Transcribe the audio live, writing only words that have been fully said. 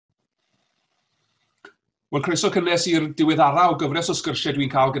Wel, croeso cynnes i'r diweddara o gyfres o sgyrsiau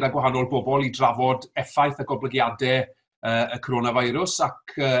dwi'n cael gyda gwahanol bobl i drafod effaith a goblygiadau y coronavirus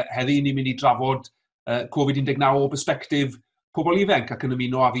ac heddi ni'n mynd i drafod Covid-19 o bersbectif pobl ifanc ac yn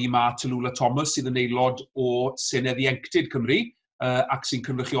ymuno a fi mae Talulah Thomas sydd yn aelod o Senedd Ieuenctid Cymru ac sy'n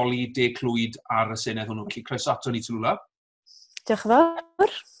cynrychioli Clwyd ar y Senedd hwnnw. Felly croeso ato ni, Talulah. Diolch yn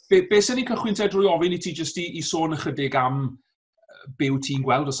fawr. Be sy'n ni'n cychwyn te drwy ofyn i ti jyst i sôn ychydig am be wyt ti'n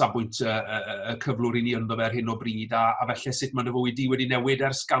gweld o safbwynt y cyflwr i ni ynddo fe ar hyn o bryd a felly sut mae'n y fywyd i wedi newid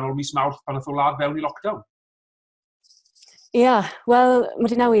ers ganol mis Mawrth pan nath o wlad fewn i lockdown? Wel, mae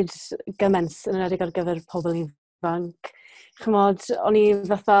wedi newid gymaint yn enwedig ar gyfer pobl ifanc. Chymod, o'n i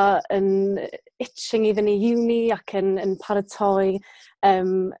fatha yn itching i fyny uni ac yn paratoi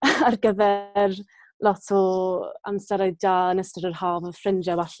ar gyfer lot o amserau da yn ystod yr haf a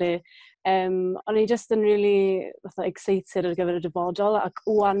ffrindiau falle. O'n i just yn really fatha excited ar gyfer y dyfodol ac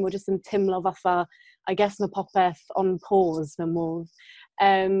wwan mae just yn teimlo fatha, I guess mae popeth on pause mewn modd.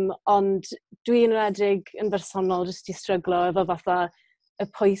 Ond dwi'n enwedig yn bersonol just i stryglo efo fatha y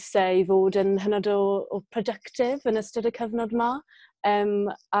pwysau i fod yn hynod o productive yn ystod y cyfnod yma.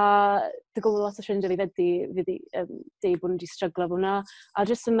 A dy gwybod lot o ffrindiau fi fyddi dweud bod nhw wedi stryglo efo hwnna. A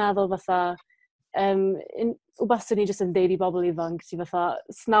just yn meddwl fatha, wbeth sy'n ni jyst yn deud i bobl ifanc, ti fatha,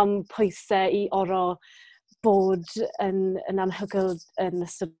 snam pwysau i oro bod yn anhygoel yn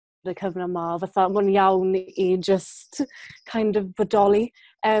ystod y cyfnod yma, fatha, mae'n iawn i just kind of bodoli.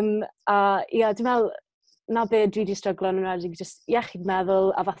 Dwi'n meddwl, na be dwi wedi stryglo yn enwedig just iechyd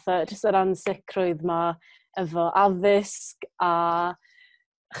meddwl a fatha, just yr ansicrwydd yma efo addysg a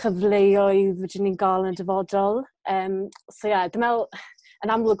chyfleoedd fydden ni'n gael yn y dyfodol. Dwi'n meddwl,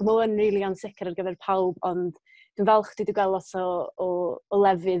 yn amlwg mae yn rili ansicr ar gyfer pawb, ond dwi'n falch wedi gweld lot o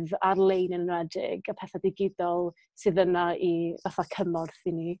lefydd ar-lein yn enwedig a pethau digidol sydd yna i fatha cymorth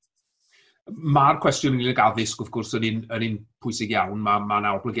i ni. Mae'r cwestiwn ynglyn ag addysg, wrth gwrs, yn un pwysig iawn.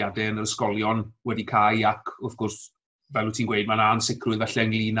 Mae oblygiadau yn yr ysgolion wedi cael ac, wrth gwrs, fel wyt ti'n gweud, mae'n ansicrwydd felly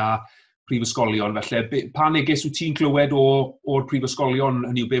ynglyn â prifysgolion. Felly, pa neges wyt ti'n clywed o'r prifysgolion,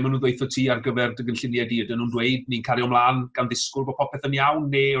 hynny yw, be maen nhw'n dweutho ti ar gyfer dy gynlluniau di? Ydyn nhw'n dweud ni'n cario ymlaen gan ddisgwyl bod popeth yn iawn,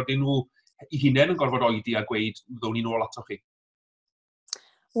 neu ydyn nhw i hunain yn gorfod oedi a gweud ddown ni nôl ato chi?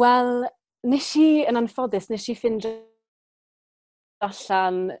 Wel, yn anffodus, nes i ffindio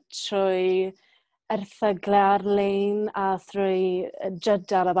allan trwy erthyglau ar-lein a trwy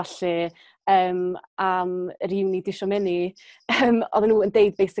jydar a falle am yr uni dwi eisiau mynd i. Oedden nhw yn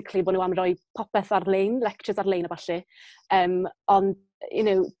deud basically bod nhw am roi popeth ar-lein, lectures ar-lein a falle. Ond, mae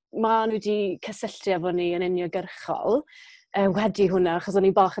nhw wedi cysylltu efo ni yn uniongyrchol wedi hwnna, achos o'n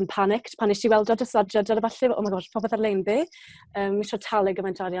i bach yn panicked pan nes i weld o jydar a falle, oh my gosh, popeth ar-lein be? Mi eisiau talu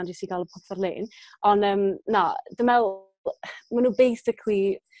gymaint arian jyst i gael popeth ar-lein. Ond, dwi'n meddwl, maen nhw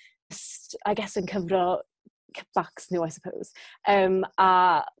basically, I guess, yn cyfro kickbacks nhw, I suppose.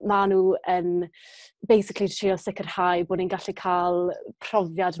 A maen nhw yn basically trio sicrhau bod ni'n gallu cael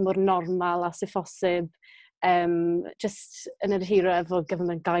profiad mor normal a sy'n phosib, just yn yr hiro efo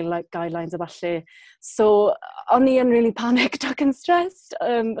government guidelines a falle. So, o'n i yn really panicked ac yn stressed,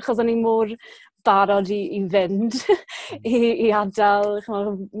 achos o'n i mor barod i fynd i adael,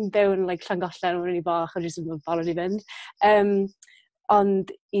 byw yn Llangollen yn rili bach, a jyst yn barod i fynd.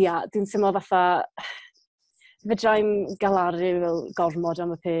 Ond, dwi'n teimlo fatha, fedrai'm galaru fel gormod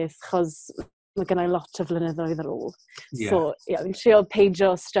am y peth, achos mae gennau lot o flynyddoedd ar ôl. So, fi'n trio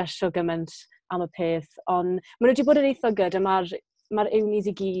peidio stressio gymaint am y peth, ond maen nhw wedi bod yn eitha good, a mae'r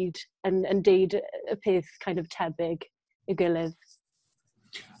unis i gyd yn deud y peth kind of tebyg i gilydd.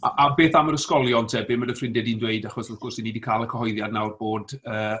 A beth am yr ysgolion te? Be mae'r ffrindiau di'n dweud, achos wrth gwrs ni wedi cael y cyhoeddiad nawr bod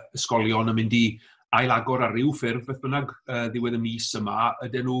ysgolion yn mynd i ailagor ar ryw ffurf, beth bynnag ddiwedd y mis yma.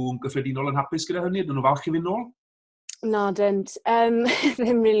 Ydyn nhw'n gyffredinol yn hapus gyda hynny? Ydyn nhw falch i fynd nôl? Na, dent.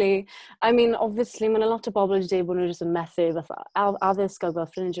 Ddim really. I mean, obviously, mae'n lot o bobl wedi dweud bod nhw jyst yn methu addysg o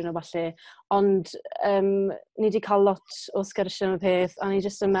fel ffrindiau nhw falle, ond ni wedi cael lot o sgyrsiau am y peth, a ni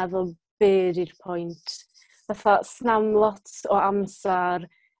jyst yn meddwl be ydy'r pwynt. Fatha, snam lot o amser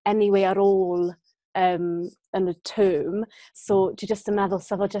anyway ar ôl yn y term, so dwi jyst yn meddwl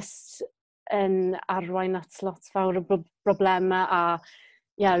sef o jyst yn arwain at lot fawr o broblemau a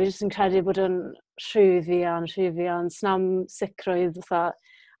fi jyst yn credu bod yn rhyfian, snam sicrwydd fatha.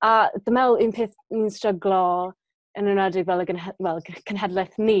 A dwi'n meddwl un peth ni'n stryglo yn enwedig fel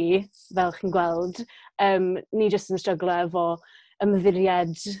cenhedlaeth ni, fel chi'n gweld, ni jyst yn stryglo efo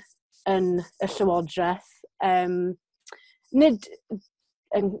ymddiried yn y llywodraeth. Nid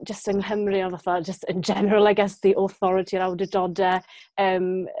just yng Nghymru, ond fatha, just in general, I guess, the authority a'r awdurdodau,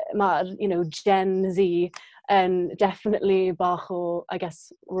 mae'r, Gen Z definitely bach o, I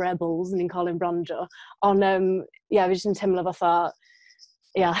guess, rebels, ni'n cael ein brando. Ond, fi jyst yn teimlo fatha,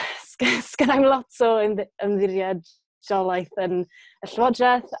 sgynnau'n lot o ymddiried jolaeth yn y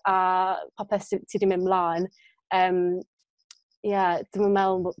llywodraeth a popeth sydd wedi mynd mlaen. Dwi'n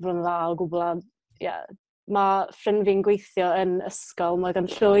meddwl bod yn dda o gwbl. Mae ffrind fi'n gweithio yn ysgol, mae gan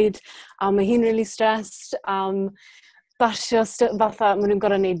Clwyd, a mae hi'n really stressed am basio fatha, maen nhw'n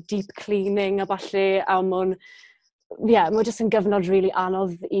gorau gwneud deep cleaning a falle, a mae'n jyst yn gyfnod really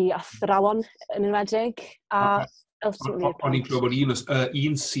anodd i athrawon yn enwedig. O'n i'n clywed bod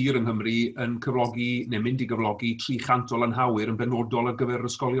un sir yng Nghymru yn cyflogi, neu mynd i gyflogi 300 o lanhawyr yn benodol ar gyfer yr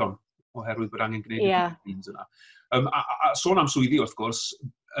ysgolion, oherwydd bod angen gwneud y cleanings yna. A sôn am swyddi, wrth gwrs,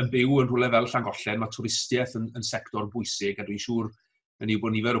 yn byw yn rhywle fel Llangollen, mae twristiaeth yn sector bwysig, a dwi'n siŵr yn yw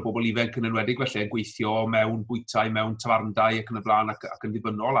bod nifer o bobl ifanc yn enwedig felly gweithio mewn bwytau, mewn tafarndau ac yn y blaen ac yn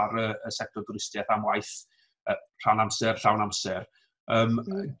ddibynnol ar y sector twristiaeth am waith rhan amser, llawn amser.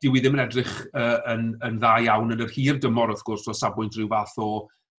 Dyw i ddim yn edrych yn dda iawn yn yr hir dymor, wrth gwrs, o safbwynt rhyw fath o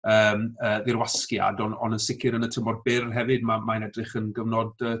ddirwasgiad, ond yn sicr yn y tymor byr hefyd, mae'n edrych yn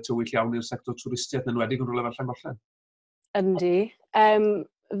gyfnod tywyll iawn i'r sector twristiaeth yn enwedig yn rhywle fel Llangollen. Yndi.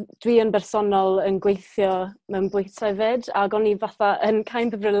 Dwi yn bersonol yn gweithio mewn bwytau fyd, ac o'n i fatha yn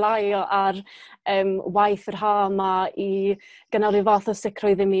kind of relio ar waith yr ha yma i gynnal ryw fath o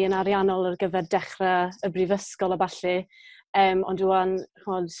sicrwydd i mi yn ariannol ar gyfer dechrau y brifysgol a falle. Ond dwi'n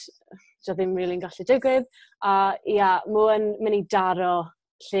dio ddim really'n gallu digwydd. A mae'n mynd i daro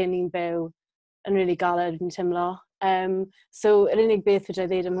lle ni'n byw yn really galed, fi'n teimlo. So, yr unig beth fydda i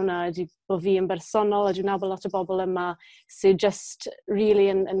ddeud am hwnna ydy bod fi yn bersonol, a dwi'n nabod lot o bobl yma sydd just really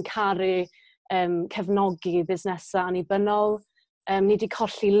yn caru cefnogi busnesau annibynnol. Ni wedi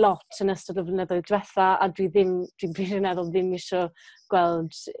colli lot yn ystod o flynyddoedd diwetha, a dwi'n wirioneddol ddim eisiau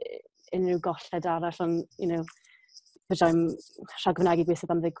gweld unrhyw golled arall, ond, fydda'n rhagfynegu beth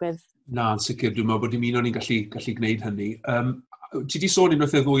sydd am ddigwydd. Na, yn sicr, dwi'n meddwl bod dim un o'n i'n gallu gwneud hynny. Ti wedi sôn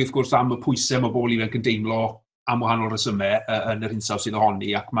unwaith y ddwy, wrth gwrs, am y pwysau mae bobl ifanc yn deimlo am wahanol resymau yn yr hinsawdd sydd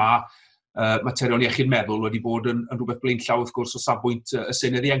ohoni, ac mae materion iechyd meddwl wedi bod yn rhywbeth blaenllaw, wrth gwrs, o safbwynt y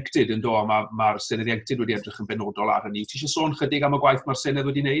Senedd Ieuenctid yn do, a mae'r Senedd Ieuenctid wedi edrych yn benodol ar hynny. Ti eisiau sôn chydig am y gwaith mae'r Senedd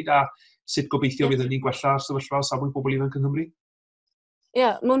wedi wneud, a sut gobeithio fydd hynny'n gwella'r sefyllfa o safbwynt bobl ifanc yng Nghymru?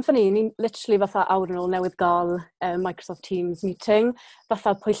 Mae'n ffynnu, ni'n literally fatha awr yn ôl newydd gael Microsoft Teams meeting,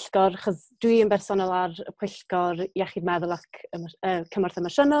 fatha pwyllgor, chos dwi yn bersonol ar y pwyllgor iechyd meddwl ac cymorth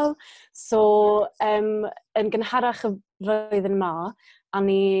emosiynol. So, yn gynharach y flwyddyn yma, a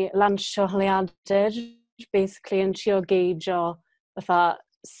ni lansio holiadur, basically yn trio geidio fatha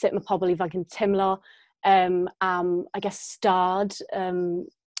sut mae pobl ifanc yn teimlo am, I guess, stad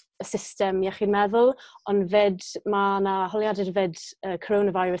y system iechyd meddwl, ond fyd mae yna holiadur fyd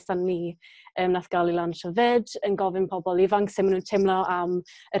coronavirus dan ni nath gael ei lansio fyd yn gofyn pobl ifanc sut maen nhw'n teimlo am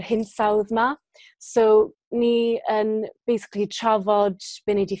yr hinsawdd yma. So ni yn basically trafod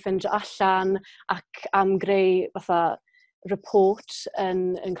be ni wedi ffindio allan ac am greu fatha report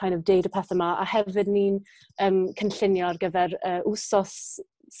yn kind of deud y peth yma, a hefyd ni'n cynllunio ar gyfer wsos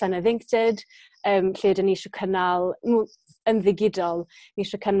Senedd Ieuenctid, lle dyn ni eisiau cynnal, yn ddigidol, ni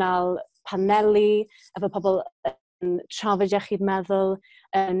eisiau cynnal paneli efo pobl yn trafod iechyd meddwl,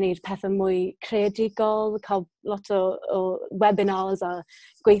 wneud pethau mwy creadigol, cael lot o webinars a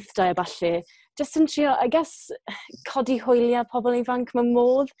gweithdai a falle. Just yn trio, I guess, codi hwyliau pobl ifanc mewn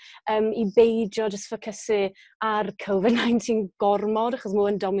modd i beidio just ffocysu ar Covid-19 gormod, achos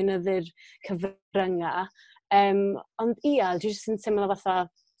mae'n dominyddu'r cyfryngau. Ond dwi jyst yn teimlo fatha,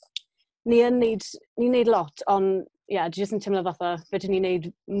 ni'n neud lot, ond dwi jyst yn teimlo fatha, fydden ni'n neud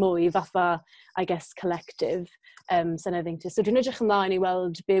mwy fatha, I guess, collective Senedd Ieuenctid. So dwi'n edrych ymlaen i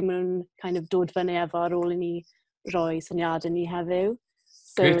weld be maen nhw'n kind of dod fyny efo ar ôl i ni roi syniadau ni heddiw.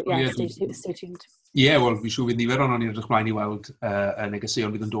 So, stay tuned. Wel, fi siŵr fydd nifer ond ni'n edrych mlaen i weld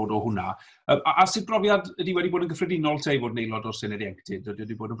negeseuon fydd yn dod o hwnna. A sut brofiad ydy wedi bod yn gyffredinol te i fod yn aelod o'r Senedd Ieuenctid? Ydy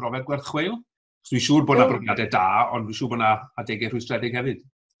wedi bod yn brofiad gwerth chweil? Dwi'n siŵr bod yna brofiadau da, ond dwi'n siŵr bod yna adegau rhwystredig hefyd.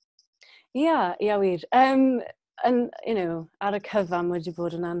 Wir. Ar y cyfan wedi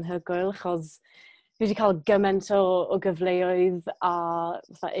bod yn anhygoel, achos fi wedi cael gymaint o gyfleoedd a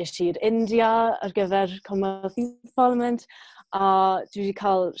eisiau i'r India ar gyfer Commonwealth Youth Parliament, a dwi wedi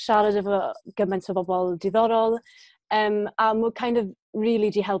cael siarad efo gymaint o bobl diddorol, a mae'n kind of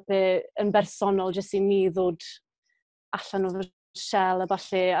really di helpu yn bersonol jyst i mi ddod allan o'r shell a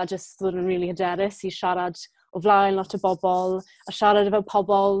falle, a jyst ddod yn really hyderus i siarad o flaen lot o bobl, a siarad efo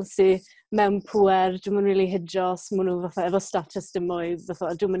pobl sydd mewn pŵer, dwi'n mynd really hydros, maen nhw fatha efo status dim mwy,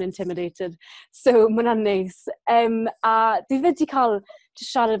 fatha dwi'n mynd intimidated. So mae hwnna'n neis. A dwi wedi cael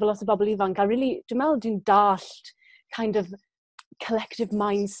siarad efo lot o bobl ifanc, a really, dwi'n meddwl dwi'n dallt kind of collective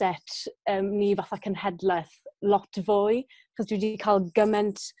mindset ni fatha cenhedlaeth lot fwy, chos dwi wedi cael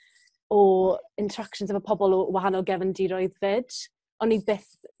gymaint o interactions efo pobl o wahanol gefndiroedd fyd. O'n i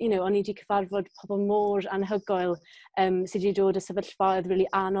byth, o'n i wedi cyfarfod pobl mor anhygoel sydd wedi dod y sefyllfaoedd really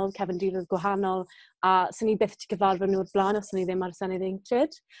anodd, cefndiroedd gwahanol, a sy'n ni byth wedi cyfarfod nhw o'r blaen os o'n i ddim ar Senedd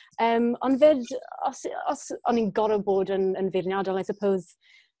Ieuenctid. Ond fyd, os o'n i'n gorau bod yn feirniadol, I suppose,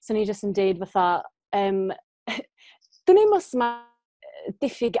 sy'n ni jyst yn deud fatha, dwi'n ei mos mae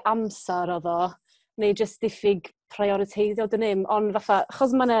diffyg amser o ddo, neu jyst diffyg prioriteiddio, dwi'n ei, ond fatha,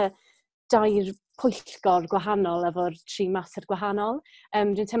 chos mae'n dair pwyllgor gwahanol efo'r 3 mater gwahanol.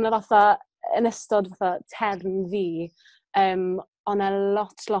 Dwi'n teimlo fatha, yn ystod fatha term fi, ond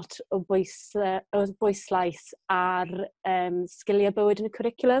lot o bwyslais ar sgiliau bywyd yn y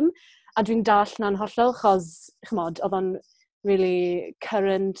cwricwlwm. A dwi'n dall na'n hollol, chos, chymod, oedd o'n really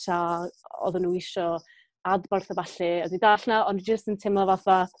current a oedd nhw isio adborth o falle. A dwi'n dall na, ond dwi'n just yn teimlo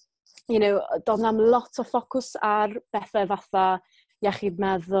fatha, doedd am lot o ffocws ar bethau fatha iechyd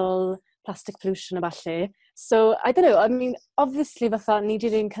meddwl, plastic pollution a falle. So, I don't know, I mean, obviously fatha ni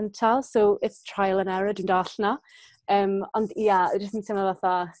di'r un cyntaf, so it's trial and error, dwi'n dall na. Ond ia, jyst yn teimlo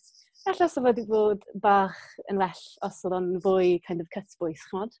fatha, ella sef wedi bod bach yn well os oedd o'n fwy kind of cytbwys,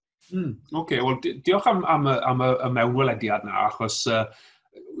 chmod? Oce, wel, diolch am y mewnwelediad na, achos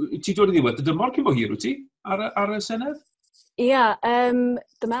ti dod i ddiwedd, dy dymor cyn bo hir wyt ti ar y Senedd? Ia,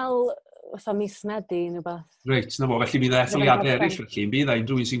 dwi'n meddwl fatha mis Medi neu beth. Reit, na fo, felly bydd etholiadau eraill felly, bydd ein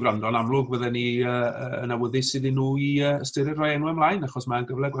drwy'n sy'n gwrando yn amlwg bydden ni yn awyddus iddyn nhw i ystyried rhoi enw ymlaen, achos mae'n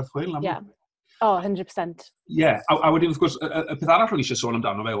gyfle gwerthchwyl. Ie, 100%. Ie, a wedyn wrth gwrs, y peth arall o'n eisiau sôn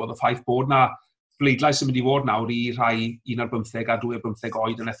amdano fe oedd y ffaith bod na bleidlais yn mynd i fod nawr i rhai 11 a 12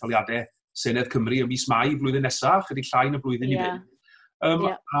 oed yn etholiadau Senedd Cymru ym mis Mai flwyddyn nesaf, chydig llai yn y blwyddyn i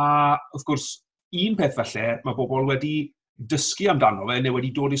fynd. A wrth gwrs, un peth felly, mae bobl wedi dysgu amdano fe, neu wedi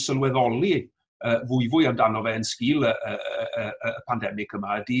dod i sylweddoli fwy amdano fe yn sgil y pandemig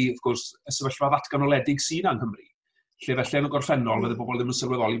yma, ydy, wrth gwrs, y sefyllfa ddatganoledig sy'n yng Nghymru. Lle felly yn y gorffennol, fydde bobl ddim yn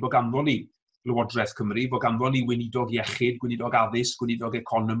sylweddoli bod ganddo ni Lywodraeth Cymru, bod ganddo ni weinidog iechyd, gweinidog addysg, gweinidog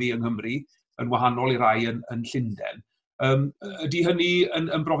economi yng Nghymru, yn wahanol i rai yn Llundain. Ydy hynny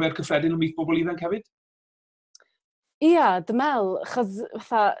yn brofiad cyffredin ymwneud bobl ifanc hefyd? Ia, dwi'n meddwl, chos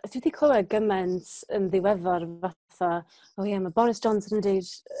fatha, dwi wedi clywed gymaint yn ddiweddar fatha, mae Boris Johnson yn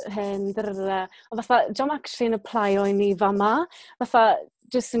dweud hyn, ond fatha, John actually yn apply o i ni fama, fatha,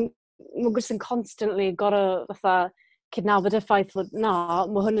 mae'n gwrs yn constantly gorau fatha, cydnabod y ffaith fod,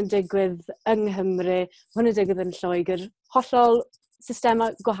 mae hwn yn digwydd yng Nghymru, mae hwn yn digwydd yn Lloegr, hollol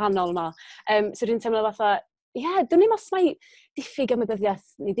systema gwahanol yma. So dwi'n teimlo fatha, dwi'n ei mas mai diffyg ymwybyddiaeth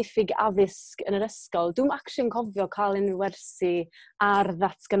neu diffyg addysg yn yr ysgol. Dwi'n actually'n cofio cael unrhyw wersi ar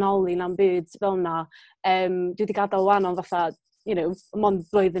ddatganoli na'n byd fel yna. Dwi wedi gadael wan o'n fatha, mond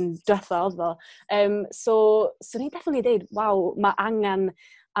blwyddyn diwetha oedd o. So ni'n definitely dweud, waw, mae angen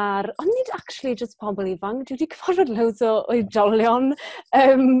ond nid actually just pobl ifanc. Dwi wedi cyfarfod loads o oedolion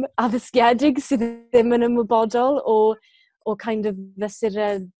addysgiedig sydd ddim yn ymwybodol o kind of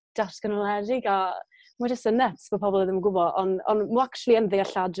fesurau datganoledig a mae jyst yn nuts bod pobl ddim yn gwybod, ond mae actually yn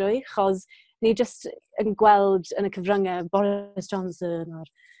ddealladwy, chos ni jyst yn gweld yn y cyfryngau Boris Johnson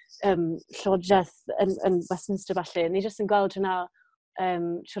o'r Llywodraeth yn Westminster falle, ni jyst yn gweld hynna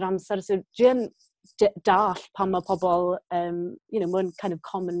trwy'r amser, so dwi'n dall pan mae pobl, mae'n kind of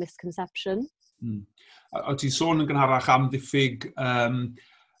common misconception. O ti'n sôn yn gynharach am diffyg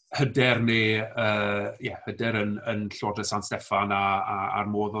hyder hyder yn Llywodraeth San Steffan a'r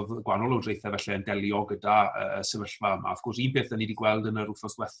modd oedd gwahanol llywodraethau felly yn delio gyda sefyllfa yma. Wrth gwrs, un peth ni wedi gweld yn yr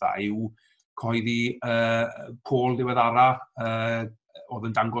wythnos diwetha yw coeddi pôl diweddara oedd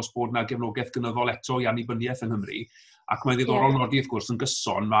yn dangos bod yna gefnogaeth gynyddol eto i annibyniaeth yng Nghymru. Ac mae'n ddiddorol nodi, wrth gwrs, yn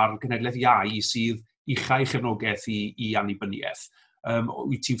gyson mae'r Cenhedlaeth Iau sydd uchau chefnogaeth i annibyniaeth.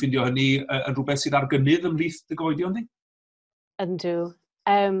 Wyt ti'n ffindio hynny yn rhywbeth sydd ar gynnydd ymhlith dy goedio, ynddi? Yndw.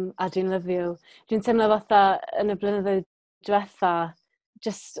 A dwi'n lyfio. Dwi'n teimlo fatha yn y blynyddoedd diwetha,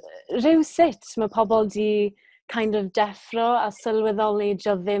 just rhywsut mae pobl di kind of deffro a sylweddoli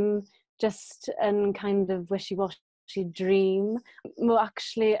jo ddim just yn kind of wishy-washy dream. Mae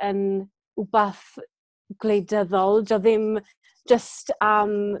actually yn wbath gwleidyddol, jo ddim just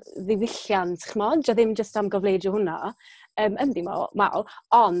am ddiwylliant, chmod, jo ddim just am gofleidio hwnna, yndi mal,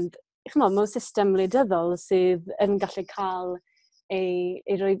 ond, chmod, mewn system gwleidyddol sydd yn gallu cael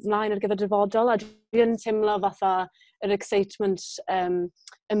ei roi mlaen ar gyfer dyfodol, a dwi'n teimlo fatha yr excitement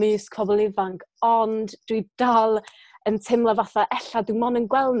ymysg pobl ifanc, ond dwi dal yn teimlo fatha ella dwi'n mon yn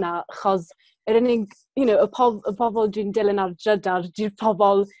gweld na, achos yr unig, y pobl dwi'n dilyn ar drydar, dwi'n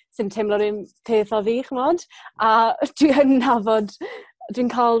pobl sy'n teimlo'r un peth o fi, chmod? A dwi'n nafod,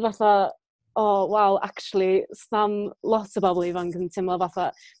 dwi'n cael fatha, wow, actually, snam lot o bobl ifanc yn teimlo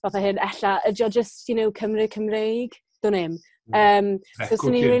fatha hyn, ella, ydy o just, Cymru Cymreig, dwi'n im. So,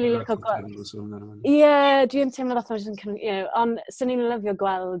 sy'n ni'n really licio gweld... Ie, dwi'n teimlo fatha, ond sy'n ni'n lyfio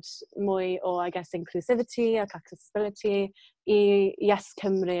gweld mwy o, I guess, inclusivity ac accessibility i Yes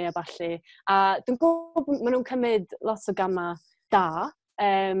Cymru a falle. A dwi'n gwybod maen nhw'n cymryd lot o gama da,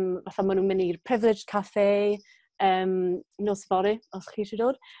 fatha maen nhw'n mynd i'r Privileged Cafe, nos fory, os chi eisiau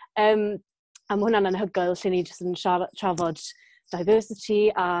dod. A mae hwnna'n anhygoel lle ni jyst yn trafod diversity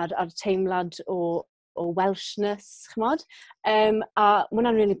a'r teimlad o Welshness, chmod. A mae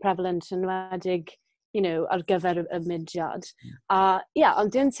hwnna'n really prevalent yn wedig, ar gyfer y mudiad. A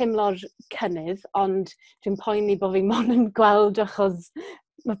ond dwi'n teimlo'r cynnydd, ond dwi'n poeni bod fi mon yn gweld achos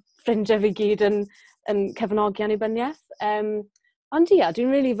mae ffrindiau fi gyd yn cefnogi annibyniaeth. Ond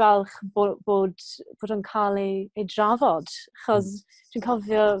dwi'n really falch bod o'n cael ei drafod, achos dwi'n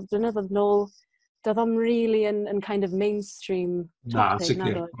cofio blynyddoedd nôl, doedd o'n really yn kind of mainstream topic. Na, yn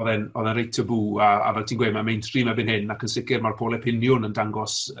sicr. Oedd e'n reit tabw, a fel ti'n gweud, mae mainstream erbyn hyn, ac yn sicr mae'r pob opinion yn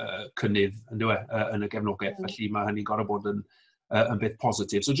dangos cynnydd yn y gefnogaeth, felly mae hynny'n gorau bod yn beth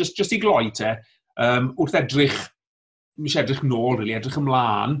positif. So, just i gloi te, wrth edrych, mis edrych nôl, really, edrych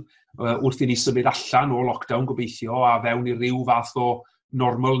ymlaen, wrth i ni symud allan o lockdown gobeithio a fewn i ryw fath o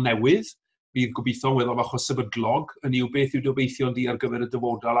normal newydd, bydd gobeithio'n weddol fach o sefydlog, yn i'w beth yw gobeithio'n di ar gyfer y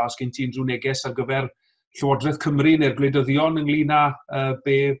dyfodol, a os gen ti'n rhyw neges ar gyfer Llywodraeth Cymru neu'r gwleidyddion ynglyn â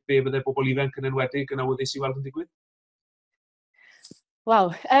be fydde bobl ifanc yn enwedig yn awyddus i weld yn digwydd?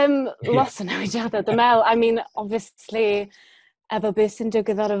 Waw, lot o newidiadau. Dwi'n meddwl, obviously, efo beth sy'n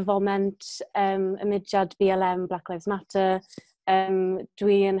digwydd ar y foment, y mudiad BLM, Black Lives Matter,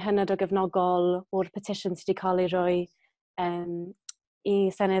 dwi yn hynod o gefnogol o'r petition sydd wedi cael ei roi i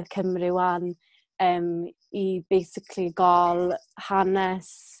Senedd Cymru wan i basically gael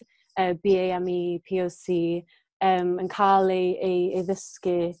hanes BAME, POC yn cael ei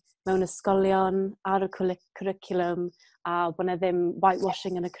ddysgu mewn ysgolion ar y cwricwlwm a bod yna ddim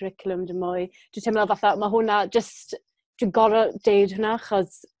whitewashing yn y cwricwlwm dim mwy. Dwi'n teimlo fatha, mae hwnna just, dwi'n gorau deud hwnna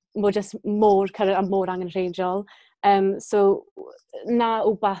achos mae just mor angenrheidiol. So, na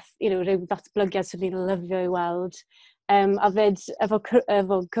wbath, rhyw ddatblygiad sy'n ni'n lyfio i weld. A fyd, efo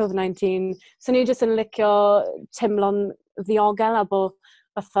Covid-19, so ni jyst yn licio teimlo'n ddiogel a bod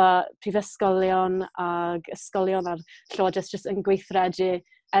fatha prifysgolion ag ysgolion a'r llywodraeth jyst yn gweithredu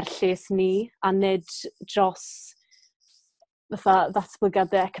lles ni a nid dros fatha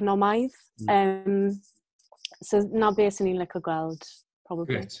ddatblygiadau economaidd. So na beth sy'n ni'n licio gweld,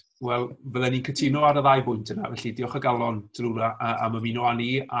 probably. Great. Wel, bydden ni'n cytuno ar y ddau bwynt yna, felly diolch o galon Talulah am ymuno â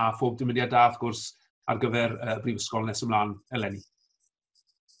ni a phob dymuniad da, wrth gwrs, ar gyfer Brifysgol nes ymlaen eleni.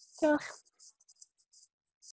 Diolch.